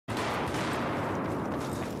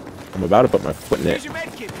I'm about to put my foot in it. Here's your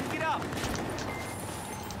med kit. Pick it up.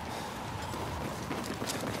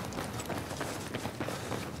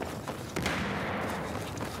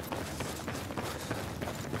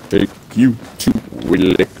 Take you to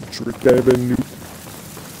Electric Avenue.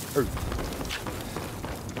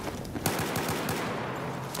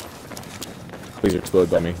 Please explode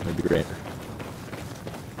by me. That'd be great.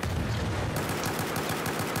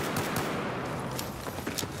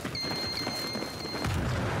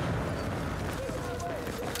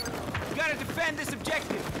 You gotta defend this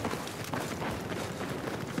objective.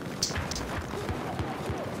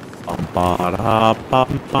 Bum ba da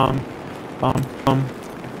bum bum bum bum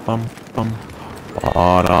bum bum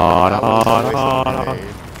ba da da da.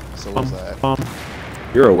 So was that? Bum.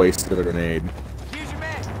 You're a waste of a grenade. Here's your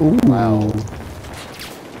med. Ooh. Wow.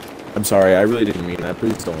 I'm sorry, I really didn't mean that.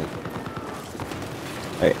 Please don't.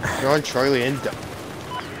 Hey. You're on Charlie and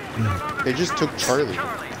they just took Charlie.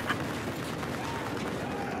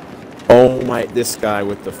 Oh my, this guy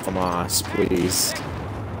with the FAMAS, please.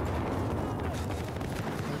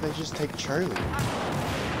 Why did they just take Charlie?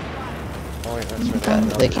 Oh wait, that's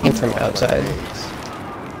right. They came from outside.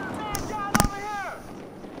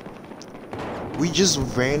 We just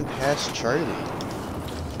ran past Charlie.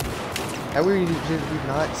 How did we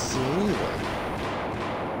not see anyone?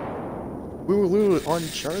 We were literally on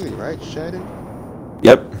Charlie, right, Shannon?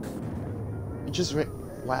 Yep. We just ran.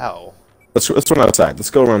 Wow. Let's run outside. Let's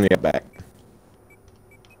go around the back.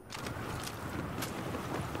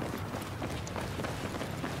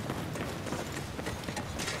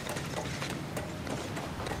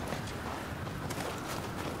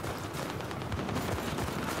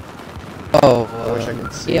 Oh, I wish I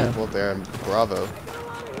could see yeah. people there in Bravo.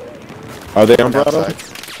 Are they on Bravo?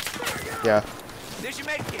 Outside. Yeah. There's your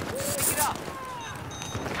med kit. Pick it up.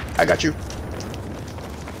 I got you.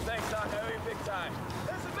 Thanks, Doc. I owe you big time.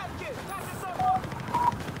 There's a med kit. Pass this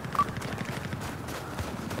up.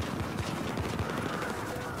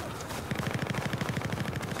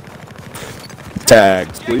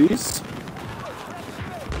 Tags, please.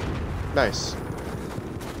 Nice.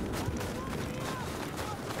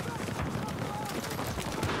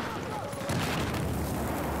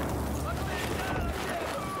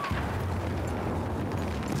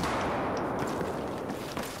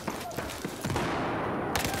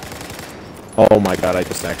 Oh my god, I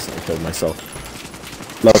just accidentally killed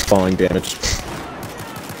myself. Love falling damage.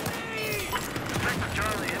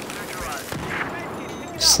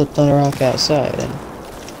 Slipped on a rock outside. And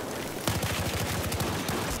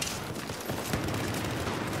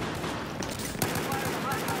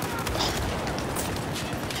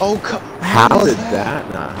Oh, come. How did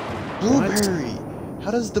that not? Blueberry. How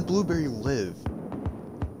does the blueberry live?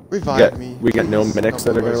 Revive me. We got no please. medics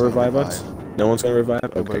that are gonna blueberry's revive us? No one's gonna revive?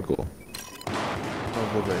 Okay, Nobody. cool. No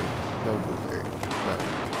blueberry. No blueberry. No.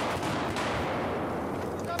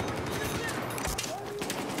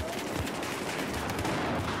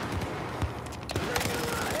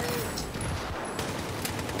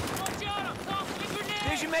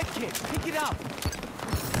 There's your med kit. Pick it up.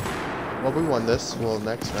 Well, we won this. Well,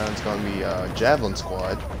 next round's gonna be Javelin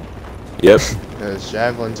Squad. Yep. Because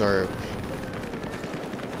Javelins are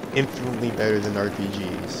infinitely better than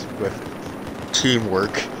RPGs with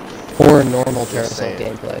teamwork. or normal Just Terrasol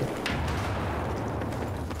saying. gameplay.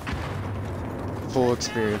 Full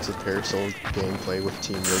experience of Parasol gameplay with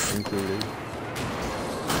teamwork included.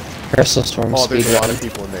 Terrasol Storm Oh, there's a lot of speedrun.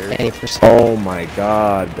 people in there. 80%. Oh my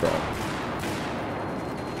god, bro.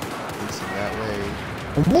 Facing that way.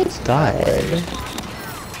 Oh my god.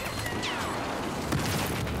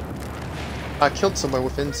 I killed someone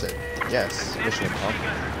with Insect. Yes, mission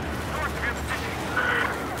accomplished.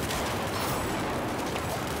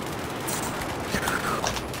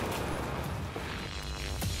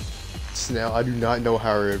 Now, I do not know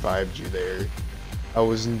how I revived you there. I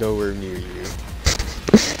was nowhere near you.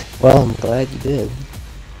 Well, I'm glad you did.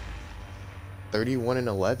 31 and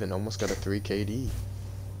 11, almost got a 3 KD.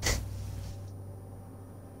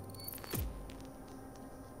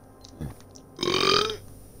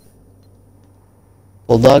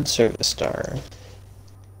 Bulldog Service Star.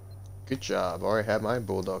 Good job, already had my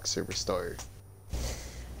Bulldog Silver Star.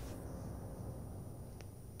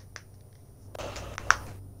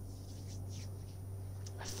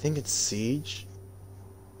 I think it's Siege,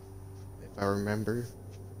 if I remember.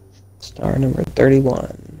 Star number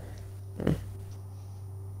 31.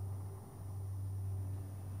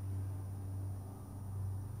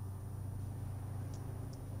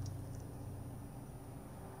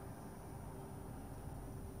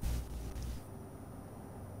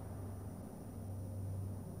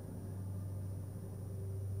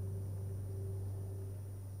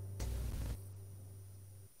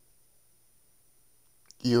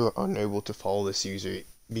 You are unable to follow this user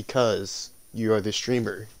because you are the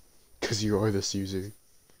streamer. Because you are this user.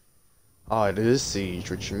 Ah, it is siege,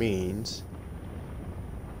 which means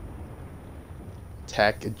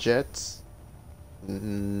attack jets.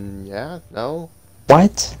 Yeah, no,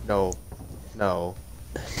 What? no, no.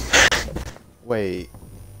 Wait,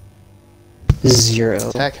 0.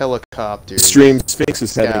 attack helicopters. Stream Sphinx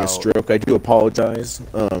is having a Scout. stroke. I do apologize.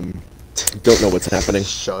 Don't know what's happening.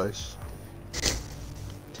 Shush.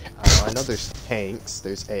 I know there's tanks.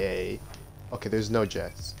 There's AA. Okay, there's no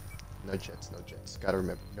jets. No jets. No jets. Gotta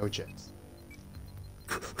remember, no jets.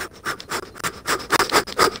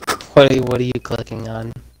 What are you clicking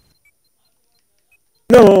on?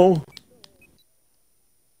 No.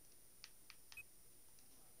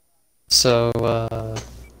 So,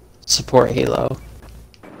 support Halo.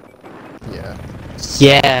 Yeah.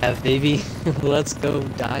 Yeah, baby. Let's go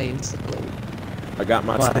die instantly. I got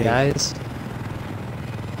my Come on, snake. guys.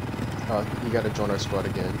 You gotta join our squad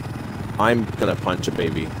again. I'm gonna punch a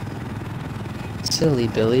baby. Silly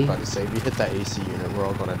Billy. About to say, if you hit that AC unit, we're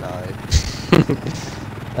all gonna die.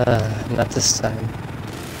 Not this time.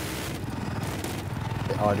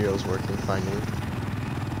 The audio's working finally.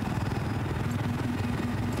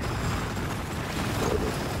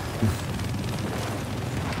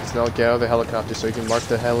 Snell, get out of the helicopter so you can mark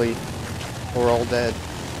the heli. We're all dead.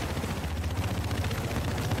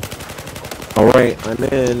 Alright, I'm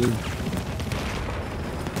in.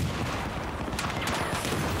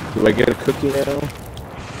 Do I get a cookie now?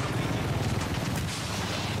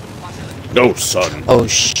 No, son. Oh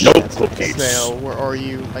shit. No cookies. Snail, where are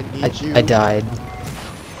you? I need you. I died.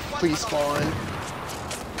 Please spawn.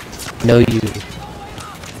 No you.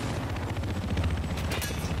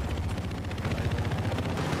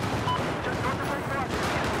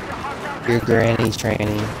 Your granny's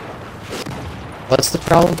tranny. What's the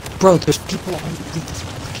problem? Bro, there's people on this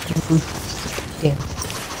fucking roof. Damn.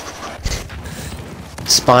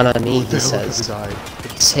 Spawn on me, he says. Died.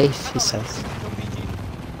 It's safe, he says.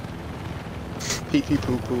 Pee pee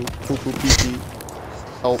poo poo. Poo poo pee pee.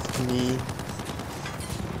 Help me.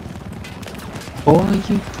 Boy,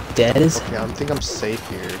 you dead as Okay, I think I'm safe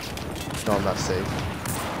here. No, I'm not safe.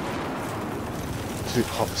 The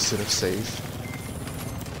opposite of safe.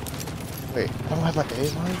 Wait, I don't have my A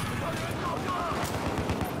line?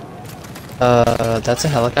 that's a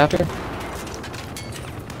helicopter?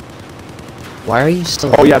 Why are you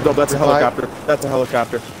still? Oh yeah, no, that's a Revive. helicopter. That's a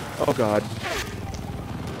helicopter. Oh god.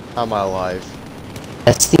 How am I alive?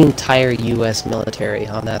 That's the entire US military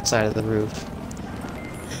on that side of the roof.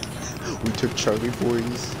 We took Charlie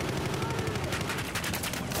boys.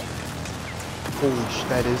 Holy sh!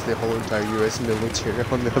 That is the whole entire US military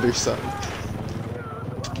on the other side.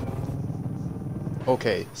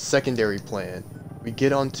 Okay, secondary plan. We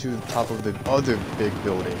get onto the top of the other big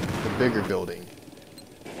building, the bigger building.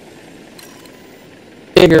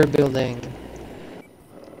 Bigger building.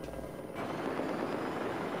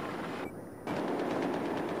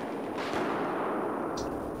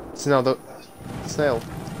 Snail,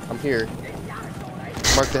 I'm here.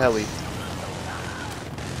 Mark the heli.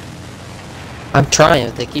 I'm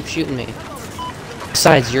trying, they keep shooting me.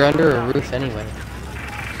 Besides, you're under a roof anyway.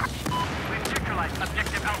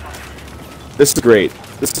 This is great.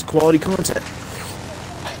 This is quality content.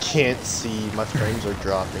 I can't see. My frames are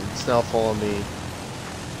dropping. Snail, follow me.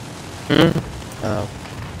 Oh.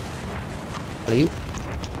 Are you?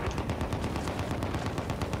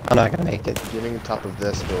 I'm not gonna make it. Getting on top of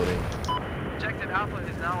this building. Objective Alpha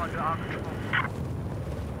is now under our control.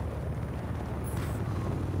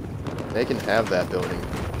 They can have that building.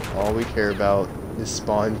 All we care about is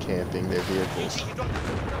spawn camping their vehicles.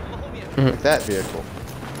 Like that vehicle.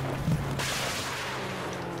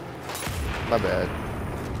 My bad.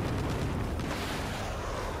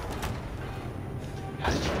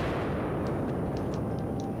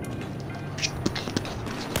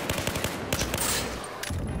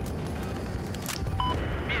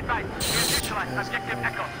 Be advised, we have neutralized Objective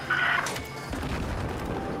Echo.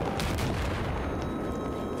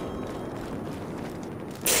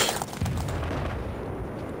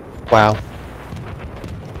 Wow.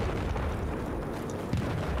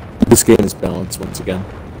 This game is balanced once again.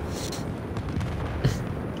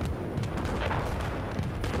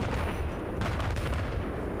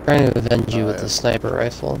 Trying to avenge you with a sniper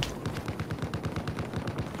rifle.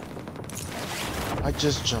 I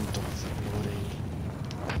just jumped off the building.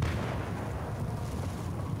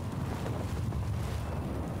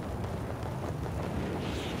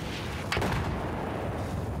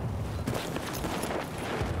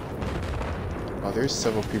 Oh, there's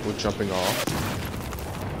several people jumping off.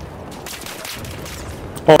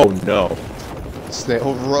 Oh no.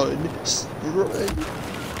 Snail, run! Run!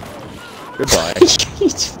 Goodbye. He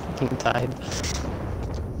just fucking died.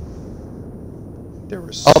 There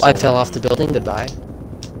was Oh, I so fell off the many. building. Goodbye.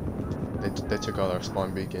 They took out our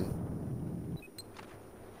spawn beacon.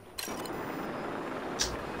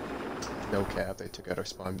 No cap, they took out our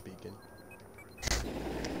spawn beacon.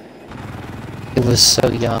 It was so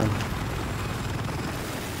young.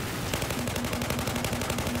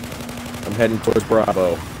 I'm heading towards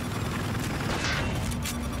Bravo.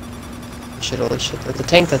 Shit, holy shit. That's a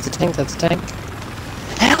tank, that's a tank, that's a tank.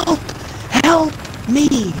 Help! Help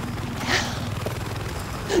me!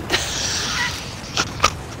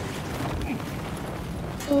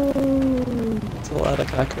 Oh, it's a lot of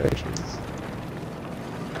cockroaches.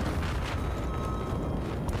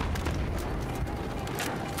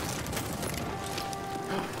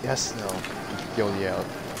 Yes, no. Yo, yeah,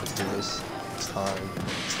 let's do this. It's time.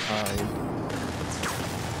 It's time.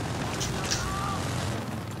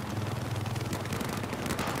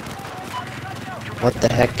 What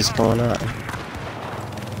the heck is going on?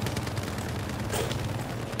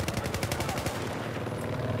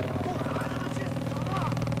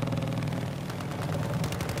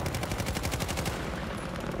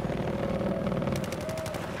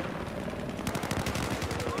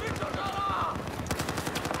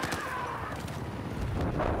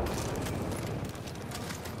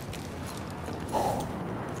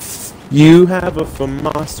 You have a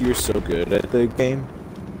FAMAS, you're so good at the game.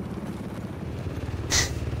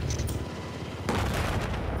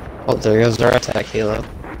 Oh, there goes our attack halo.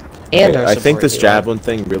 And our I think support this halo. javelin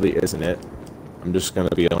thing really isn't it. I'm just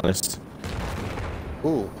gonna be honest.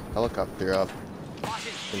 Ooh, helicopter up.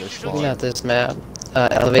 In their spawn. Not this map.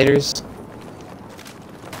 Elevators.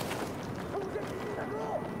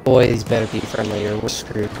 Boy, these better be friendly or we're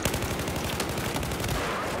screwed.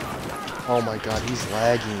 Oh my god, he's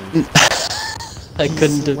lagging. I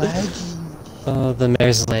couldn't do it. lagging. Oh, the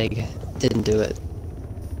mare's leg didn't do it.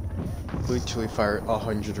 Literally fire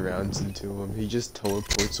 100 rounds into him. He just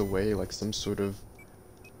teleports away like some sort of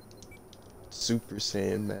Super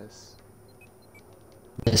Saiyan mess.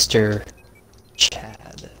 Mr.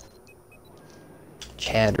 Chad.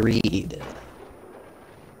 Chad Reed.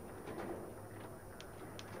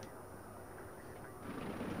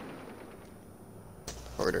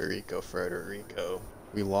 Puerto Rico, Puerto Rico.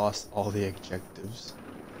 We lost all the objectives.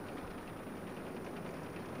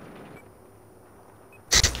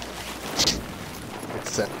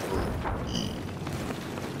 Except for E.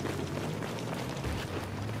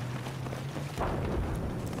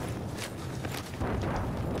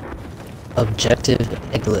 Objective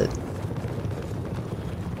Egglet.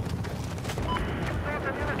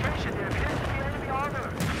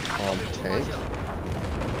 Tank?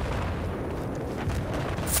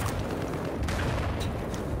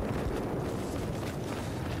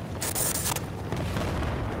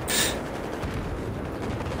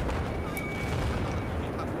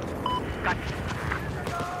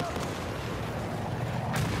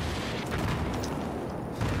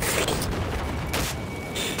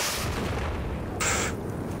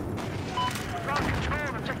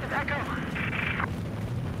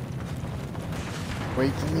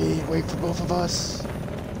 Wait for me, wait for both of us.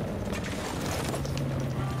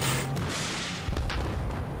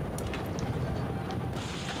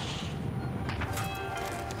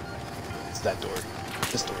 It's that door.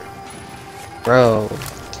 This door. Bro.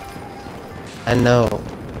 I know.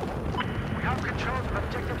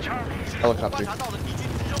 Helicopter.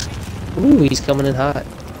 Ooh, he's coming in hot.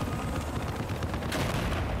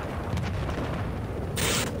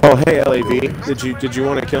 Oh hey LAV, did you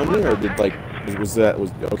want to kill me or did was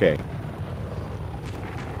okay?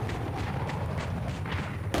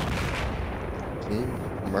 Can you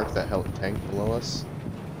mark that tank below us?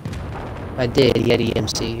 I did. He had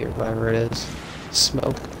EMC or whatever it is.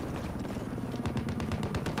 Smoke.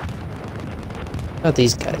 Not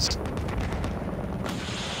these guys.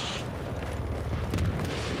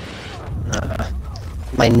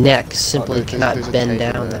 My neck simply cannot there's a bend tank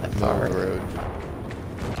in down the that middle far. of the road.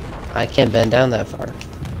 I can't bend down that far.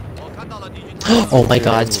 Oh my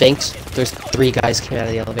god, Sphinx. There's 3 guys came out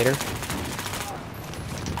of the elevator.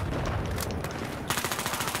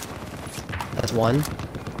 That's 1.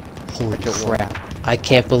 Holy killed one. crap. I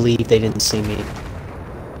can't believe they didn't see me.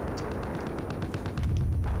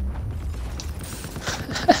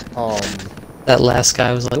 That last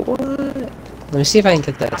guy was like, what? Let me see if I can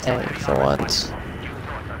get that tank for once.